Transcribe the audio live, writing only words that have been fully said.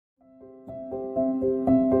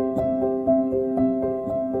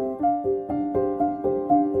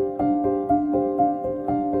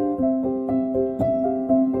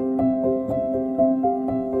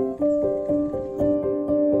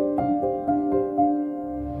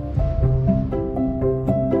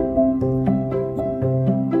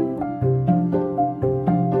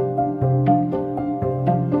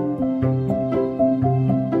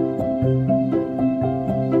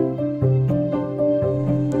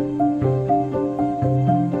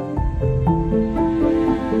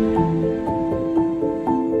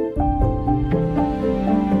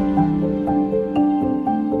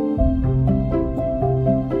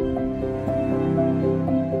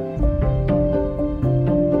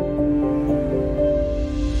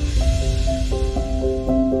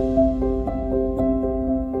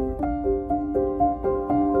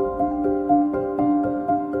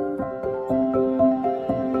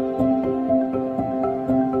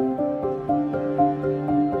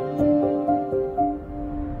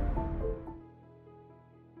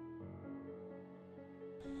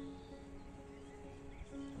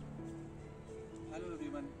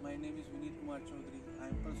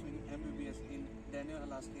Danylo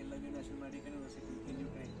Halytsky, Lviv National Medical University in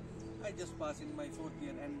Ukraine. I just passed in my 4th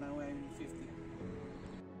year and now I am in 5th year.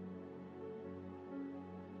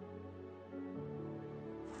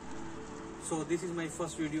 So this is my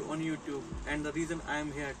first video on YouTube, and the reason I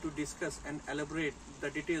am here to discuss and elaborate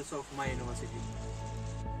the details of my university.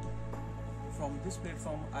 From this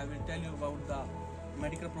platform I will tell you about the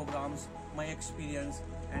medical programs, my experience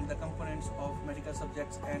and the components of medical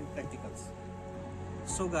subjects and practicals.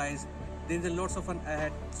 So guys, there is a lots of fun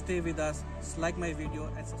ahead. Stay with us, like my video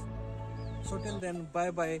and subscribe. So till then,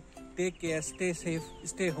 bye bye, take care, stay safe,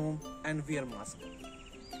 stay home and wear mask.